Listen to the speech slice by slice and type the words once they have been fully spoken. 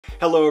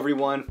Hello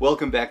everyone,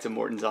 welcome back to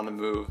Morton's on the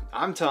Move.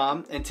 I'm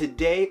Tom, and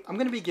today I'm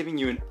going to be giving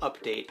you an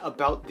update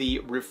about the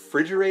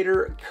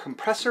refrigerator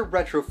compressor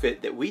retrofit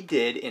that we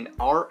did in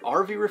our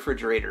RV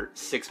refrigerator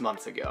 6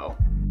 months ago.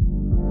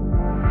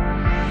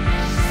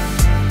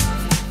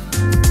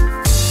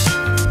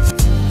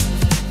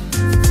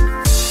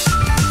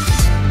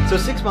 So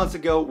 6 months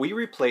ago, we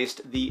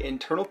replaced the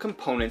internal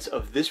components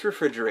of this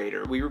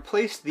refrigerator. We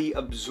replaced the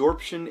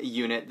absorption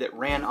unit that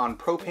ran on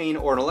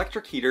propane or an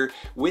electric heater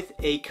with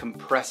a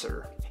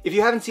compressor. If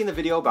you haven't seen the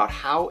video about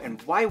how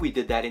and why we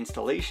did that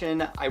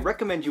installation, I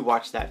recommend you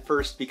watch that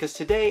first, because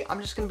today I'm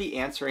just going to be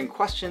answering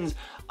questions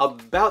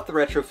about the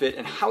retrofit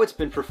and how it's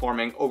been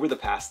performing over the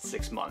past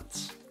 6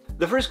 months.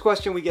 The first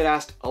question we get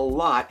asked a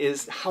lot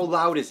is, how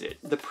loud is it?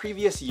 The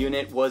previous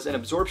unit was an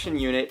absorption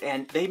unit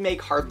and they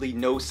make hardly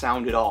no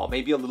sound at all,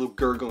 maybe a little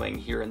gurgling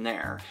here and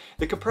there.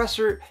 The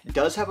compressor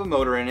does have a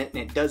motor in it,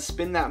 and it does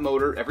spin that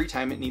motor every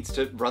time it needs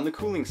to run the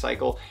cooling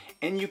cycle,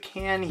 and you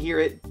can hear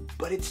it,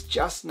 but it's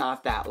just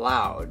not that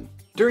loud.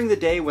 During the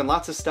day when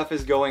lots of stuff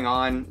is going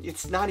on,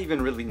 it's not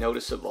even really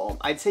noticeable.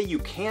 I'd say you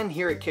can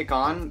hear it kick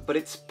on, but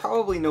it's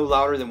probably no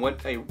louder than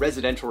what a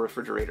residential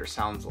refrigerator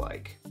sounds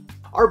like.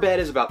 Our bed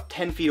is about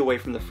 10 feet away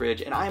from the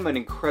fridge, and I'm an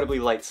incredibly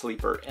light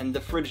sleeper, and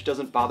the fridge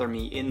doesn't bother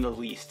me in the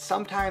least.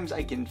 Sometimes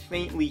I can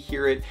faintly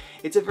hear it.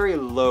 It's a very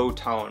low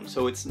tone,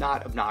 so it's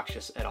not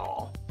obnoxious at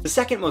all. The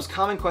second most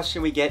common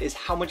question we get is,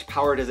 how much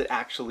power does it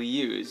actually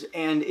use?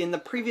 And in the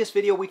previous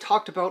video we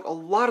talked about a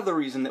lot of the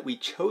reason that we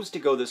chose to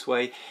go this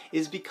way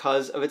is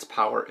because of its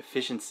power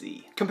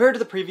efficiency. Compared to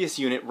the previous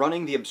unit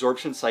running the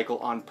absorption cycle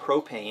on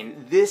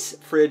propane, this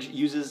fridge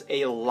uses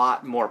a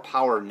lot more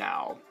power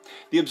now.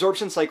 The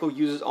absorption cycle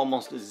uses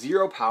almost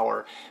zero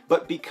power,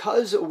 but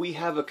because we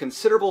have a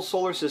considerable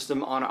solar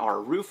system on our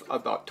roof,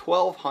 about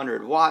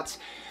 1200 watts,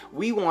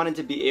 we wanted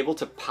to be able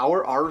to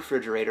power our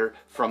refrigerator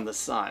from the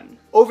sun.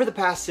 Over the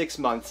past 6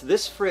 months,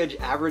 this fridge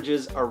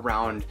averages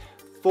around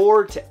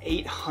 400 to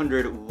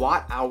 800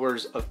 watt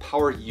hours of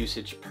power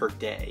usage per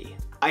day.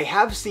 I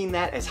have seen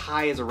that as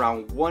high as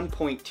around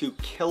 1.2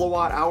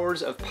 kilowatt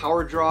hours of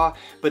power draw,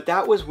 but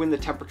that was when the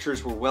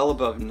temperatures were well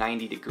above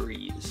 90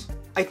 degrees.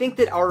 I think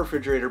that our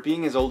refrigerator,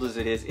 being as old as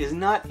it is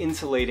not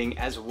insulating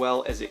as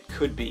well as it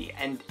could be,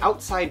 and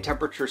outside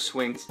temperature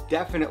swings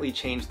definitely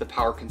changed the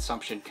power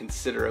consumption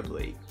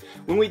considerably.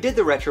 When we did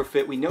the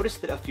retrofit, we noticed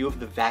that a few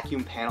of the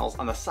vacuum panels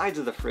on the sides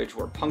of the fridge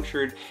were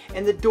punctured,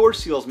 and the door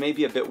seals may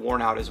be a bit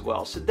worn out as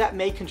well, so that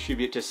may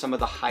contribute to some of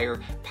the higher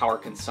power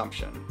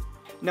consumption.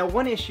 Now,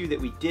 one issue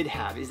that we did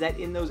have is that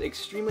in those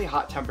extremely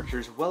hot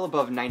temperatures, well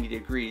above 90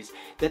 degrees,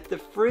 that the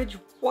fridge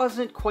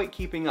wasn't quite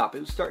keeping up. It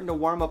was starting to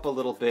warm up a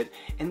little bit,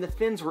 and the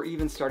fins were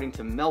even starting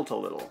to melt a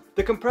little.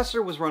 The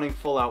compressor was running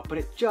full out, but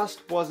it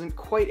just wasn't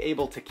quite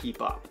able to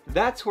keep up.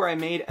 That's where I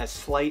made a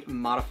slight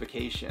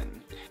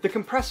modification. The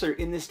compressor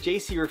in this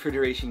JC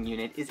refrigeration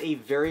unit is a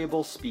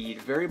variable speed,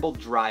 variable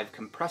drive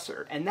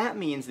compressor, and that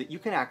means that you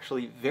can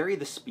actually vary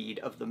the speed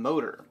of the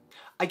motor.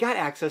 I got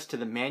access to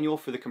the manual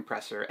for the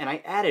compressor, and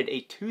I added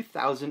a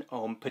 2000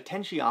 ohm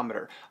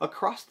potentiometer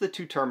across the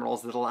two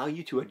terminals that allow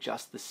you to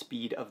adjust the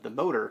speed of the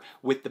motor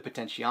with the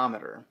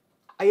potentiometer.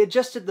 I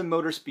adjusted the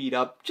motor speed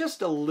up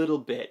just a little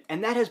bit,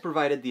 and that has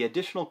provided the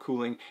additional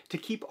cooling to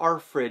keep our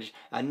fridge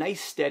a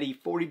nice steady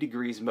 40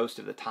 degrees most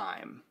of the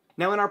time.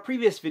 Now, in our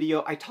previous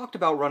video, I talked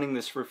about running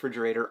this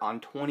refrigerator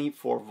on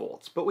 24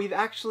 volts, but we've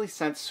actually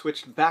since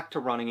switched back to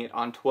running it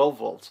on 12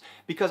 volts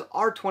because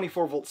our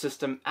 24 volt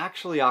system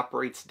actually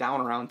operates down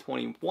around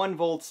 21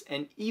 volts,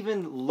 and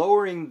even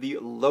lowering the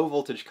low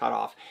voltage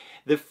cutoff,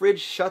 the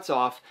fridge shuts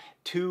off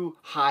too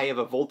high of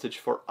a voltage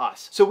for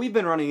us. So we've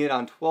been running it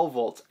on 12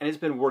 volts, and it's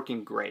been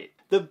working great.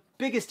 The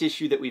biggest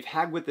issue that we've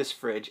had with this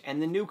fridge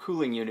and the new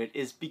cooling unit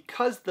is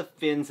because the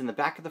fins in the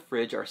back of the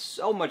fridge are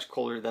so much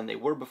colder than they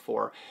were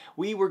before,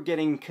 we were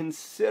getting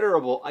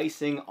considerable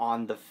icing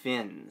on the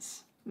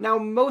fins. Now,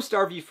 most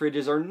RV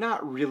fridges are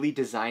not really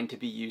designed to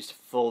be used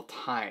full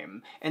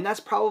time, and that's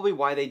probably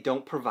why they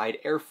don't provide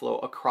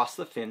airflow across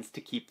the fins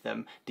to keep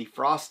them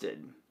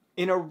defrosted.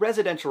 In a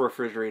residential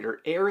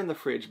refrigerator, air in the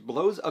fridge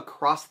blows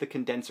across the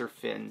condenser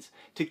fins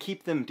to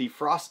keep them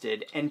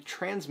defrosted and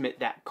transmit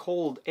that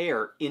cold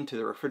air into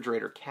the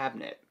refrigerator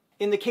cabinet.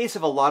 In the case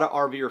of a lot of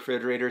RV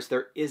refrigerators,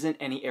 there isn't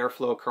any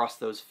airflow across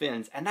those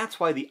fins, and that's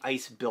why the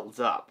ice builds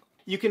up.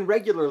 You can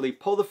regularly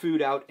pull the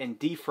food out and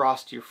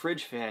defrost your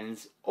fridge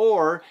fins,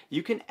 or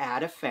you can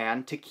add a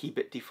fan to keep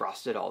it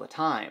defrosted all the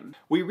time.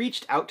 We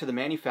reached out to the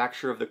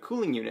manufacturer of the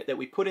cooling unit that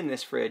we put in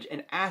this fridge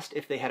and asked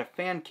if they had a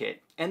fan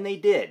kit, and they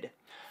did.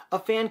 A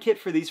fan kit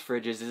for these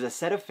fridges is a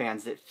set of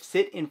fans that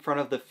sit in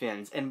front of the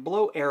fins and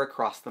blow air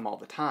across them all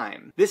the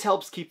time. This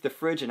helps keep the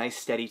fridge a nice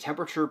steady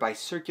temperature by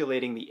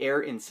circulating the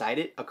air inside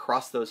it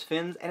across those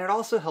fins, and it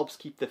also helps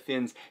keep the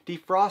fins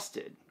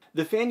defrosted.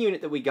 The fan unit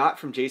that we got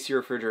from JC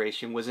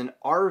Refrigeration was an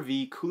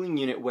RV cooling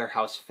unit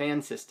warehouse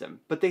fan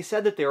system, but they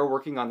said that they were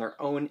working on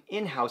their own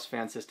in-house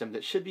fan system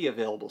that should be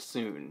available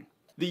soon.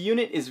 The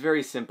unit is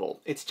very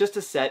simple. It's just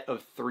a set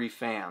of 3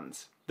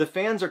 fans. The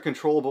fans are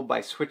controllable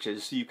by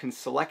switches, so you can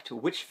select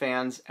which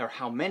fans or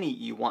how many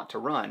you want to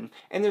run,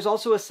 and there's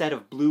also a set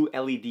of blue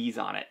LEDs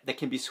on it that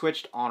can be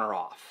switched on or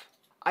off.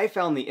 I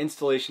found the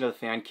installation of the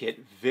fan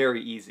kit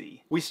very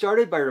easy. We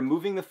started by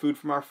removing the food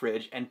from our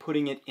fridge and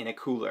putting it in a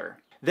cooler.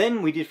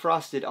 Then we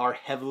defrosted our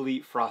heavily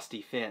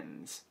frosty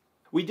fins.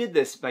 We did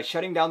this by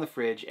shutting down the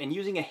fridge and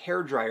using a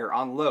hairdryer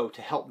on low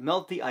to help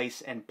melt the ice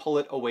and pull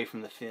it away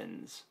from the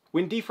fins.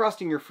 When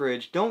defrosting your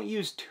fridge, don't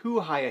use too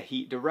high a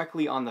heat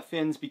directly on the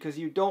fins because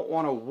you don't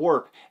want to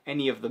warp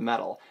any of the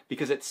metal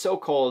because it's so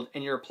cold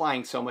and you're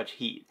applying so much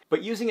heat.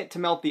 But using it to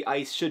melt the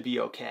ice should be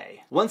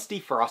okay. Once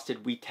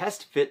defrosted, we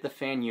test fit the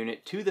fan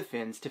unit to the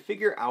fins to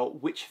figure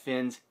out which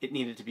fins it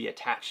needed to be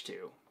attached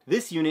to.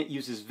 This unit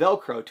uses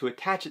Velcro to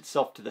attach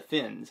itself to the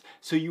fins,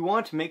 so you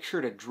want to make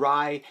sure to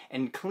dry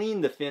and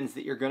clean the fins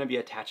that you're going to be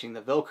attaching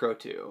the Velcro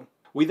to.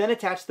 We then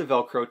attach the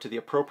Velcro to the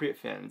appropriate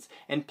fins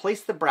and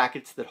place the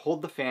brackets that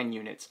hold the fan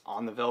units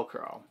on the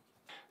Velcro.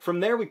 From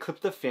there we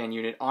clipped the fan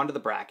unit onto the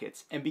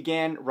brackets and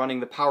began running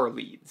the power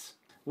leads.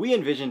 We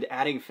envisioned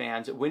adding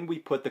fans when we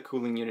put the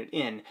cooling unit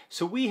in,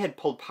 so we had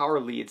pulled power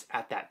leads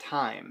at that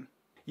time.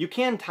 You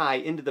can tie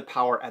into the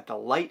power at the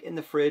light in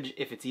the fridge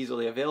if it's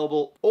easily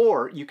available,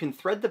 or you can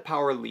thread the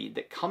power lead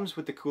that comes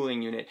with the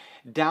cooling unit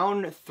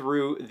down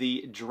through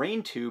the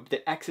drain tube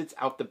that exits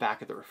out the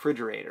back of the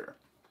refrigerator.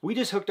 We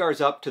just hooked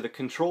ours up to the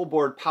control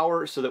board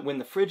power so that when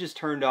the fridge is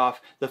turned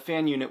off, the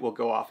fan unit will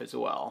go off as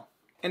well.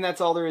 And that's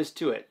all there is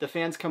to it. The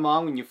fans come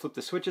on when you flip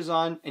the switches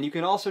on, and you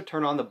can also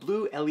turn on the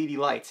blue LED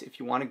lights if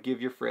you want to give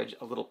your fridge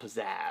a little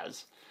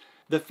pizzazz.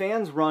 The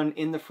fans run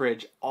in the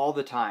fridge all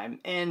the time,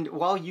 and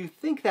while you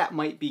think that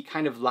might be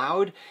kind of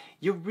loud,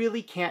 you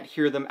really can't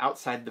hear them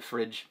outside the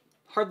fridge,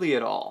 hardly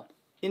at all.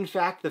 In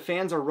fact, the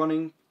fans are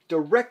running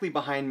directly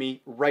behind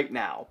me right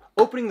now.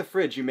 Opening the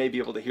fridge, you may be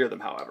able to hear them,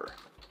 however.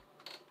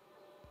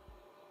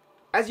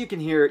 As you can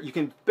hear, you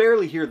can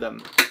barely hear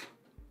them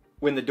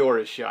when the door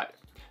is shut.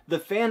 The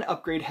fan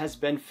upgrade has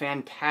been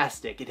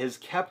fantastic. It has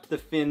kept the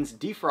fins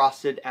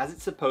defrosted as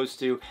it's supposed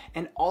to,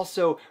 and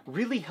also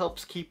really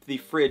helps keep the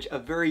fridge a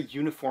very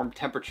uniform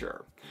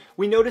temperature.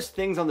 We noticed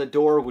things on the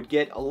door would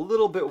get a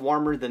little bit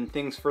warmer than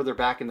things further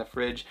back in the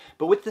fridge,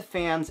 but with the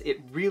fans,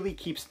 it really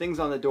keeps things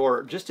on the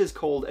door just as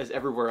cold as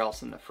everywhere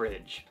else in the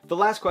fridge. The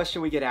last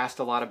question we get asked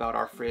a lot about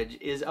our fridge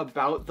is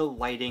about the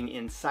lighting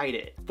inside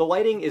it. The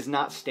lighting is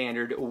not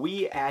standard.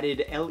 We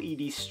added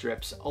LED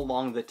strips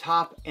along the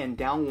top and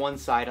down one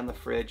side on the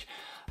fridge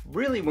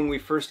really when we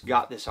first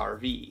got this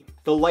RV.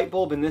 The light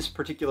bulb in this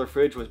particular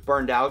fridge was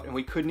burned out and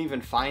we couldn't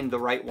even find the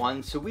right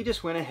one, so we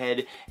just went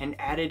ahead and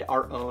added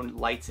our own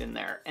lights in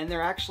there, and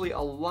they're actually a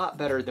lot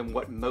better than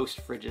what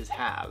most fridges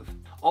have.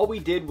 All we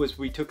did was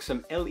we took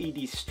some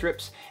LED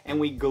strips and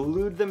we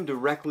glued them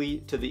directly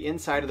to the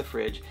inside of the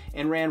fridge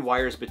and ran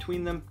wires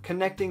between them,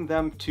 connecting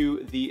them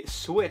to the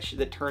switch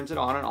that turns it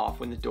on and off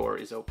when the door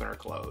is open or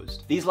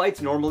closed. These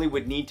lights normally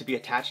would need to be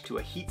attached to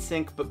a heat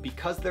sink, but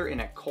because they're in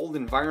a cold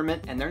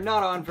environment and they're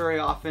not on very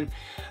often,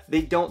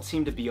 they don't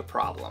seem to be a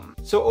problem.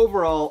 So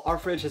overall, our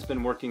fridge has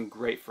been working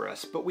great for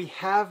us, but we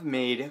have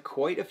made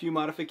quite a few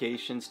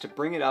modifications to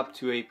bring it up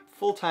to a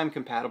full-time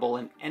compatible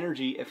and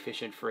energy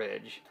efficient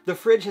fridge. The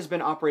fridge has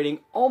been operating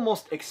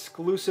almost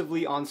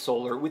exclusively on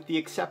solar with the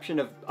exception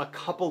of a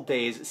couple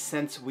days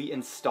since we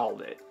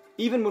installed it.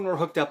 Even when we're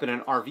hooked up in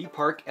an RV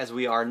park, as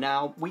we are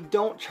now, we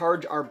don't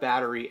charge our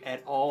battery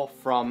at all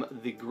from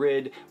the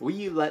grid.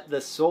 We let the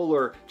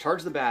solar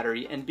charge the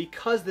battery, and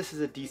because this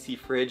is a DC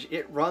fridge,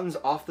 it runs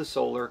off the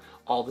solar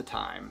all the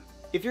time.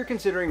 If you're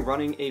considering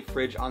running a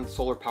fridge on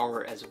solar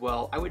power as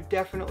well, I would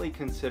definitely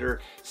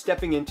consider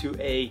stepping into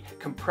a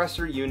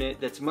compressor unit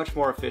that's much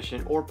more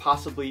efficient, or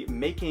possibly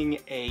making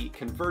a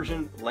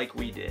conversion like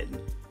we did.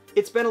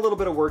 It's been a little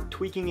bit of work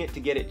tweaking it to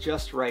get it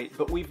just right,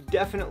 but we've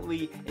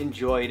definitely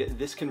enjoyed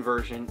this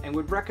conversion and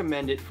would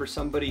recommend it for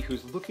somebody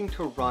who's looking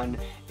to run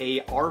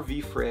a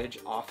RV fridge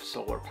off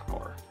solar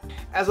power.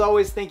 As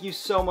always, thank you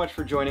so much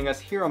for joining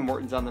us here on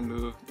Morton's on the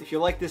Move. If you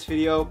like this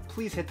video,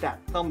 please hit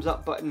that thumbs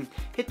up button,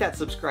 hit that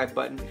subscribe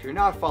button if you're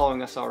not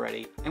following us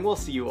already, and we'll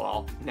see you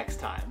all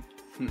next time.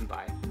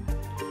 Bye.